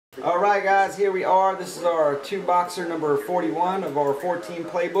Alright guys, here we are. This is our 2-boxer number 41 of our 14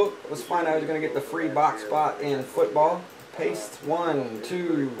 playbook. Let's find out who's going to get the free box spot in football. Paste 1,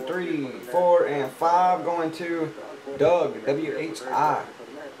 2, 3, 4, and 5 going to Doug, W-H-I.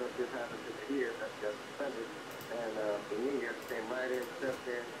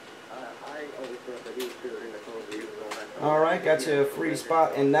 Alright, got you a free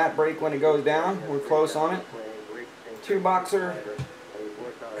spot in that break when it goes down. We're close on it. 2-boxer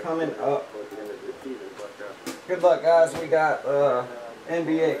coming up. Good luck, guys. We got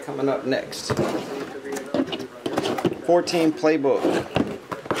NBA coming up next. 14 playbook.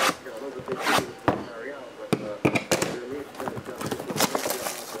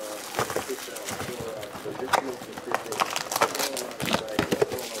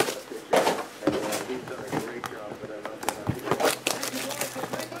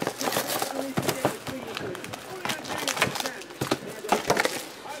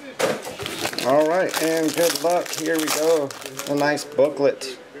 Alright, and good luck. Here we go. A nice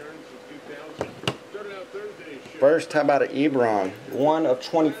booklet. First, how about an Ebron? 1 of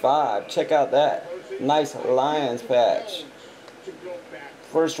 25. Check out that. Nice Lions patch.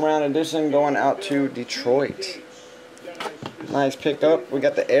 First round edition going out to Detroit. Nice pickup. We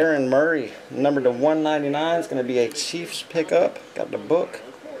got the Aaron Murray. Number to 199. It's going to be a Chiefs pickup. Got the book.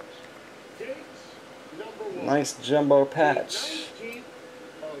 Nice jumbo patch.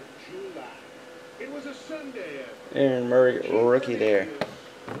 Aaron Murray rookie there.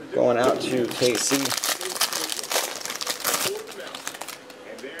 Going out to KC.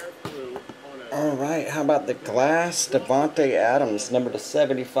 Alright, how about the glass Devontae Adams, number to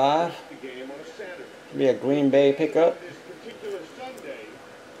 75. Be a Green Bay pickup.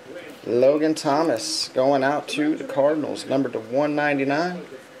 Logan Thomas going out to the Cardinals, number to 199.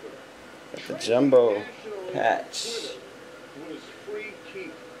 Got the jumbo patch.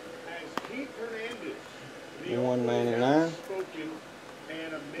 199.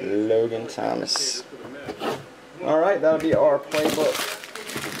 Logan Thomas. Alright, that'll be our playbook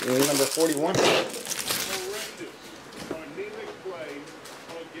number 41.